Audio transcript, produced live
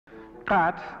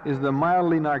Khat is the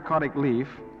mildly narcotic leaf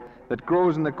that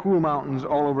grows in the cool mountains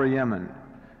all over Yemen.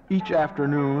 Each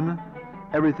afternoon,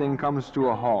 everything comes to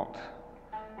a halt.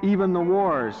 Even the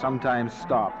wars sometimes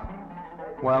stop,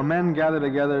 while men gather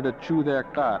together to chew their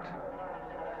khat.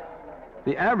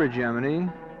 The average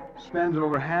Yemeni spends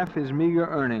over half his meager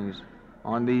earnings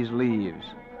on these leaves,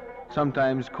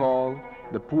 sometimes called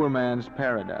the poor man's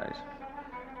paradise.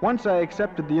 Once I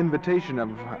accepted the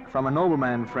invitation from a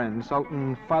nobleman friend,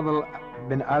 Sultan Fadl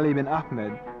bin Ali bin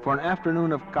Ahmed, for an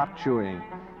afternoon of khat chewing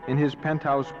in his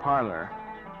penthouse parlor.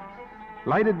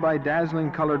 Lighted by dazzling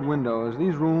colored windows,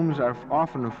 these rooms are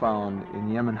often found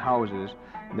in Yemen houses.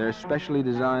 They're specially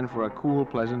designed for a cool,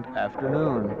 pleasant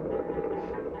afternoon.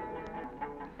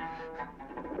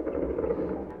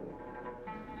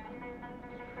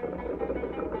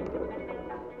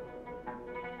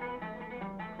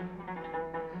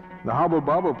 The hubble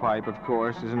bubble pipe, of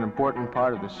course, is an important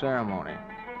part of the ceremony.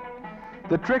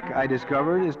 The trick, I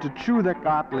discovered, is to chew the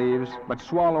khat leaves but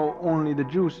swallow only the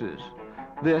juices.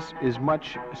 This is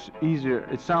much easier.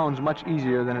 It sounds much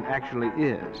easier than it actually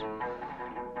is.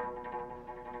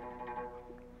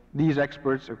 These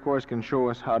experts, of course, can show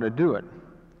us how to do it.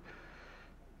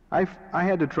 I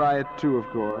had to try it too, of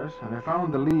course, and I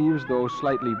found the leaves, though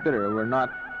slightly bitter, were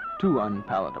not too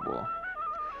unpalatable.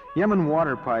 Yemen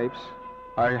water pipes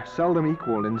are seldom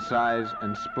equal in size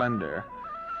and splendor.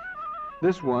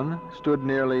 This one stood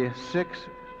nearly 6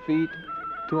 feet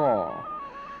tall,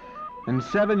 and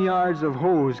 7 yards of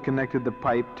hose connected the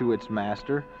pipe to its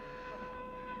master,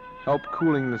 helped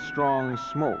cooling the strong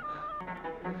smoke.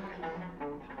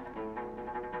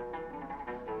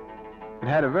 It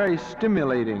had a very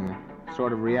stimulating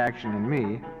sort of reaction in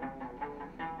me,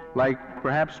 like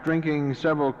perhaps drinking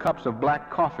several cups of black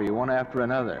coffee one after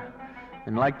another.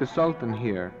 And like the Sultan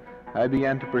here, I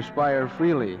began to perspire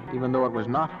freely, even though it was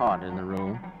not hot in the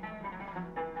room.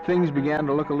 Things began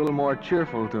to look a little more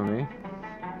cheerful to me,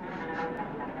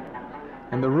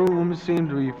 and the room seemed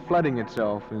to be flooding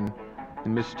itself in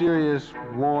mysterious,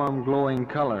 warm, glowing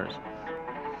colors.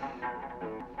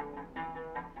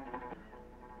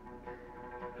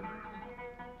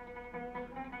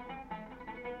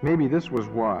 Maybe this was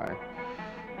why.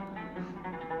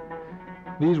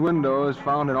 These windows,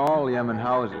 found in all Yemen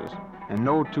houses, and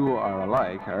no two are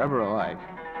ever alike,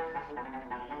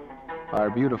 are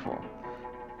beautiful.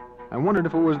 I wondered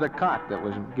if it was the khat that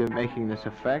was making this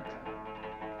effect,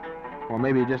 or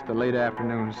maybe just the late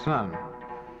afternoon sun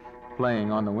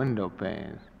playing on the window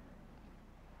panes.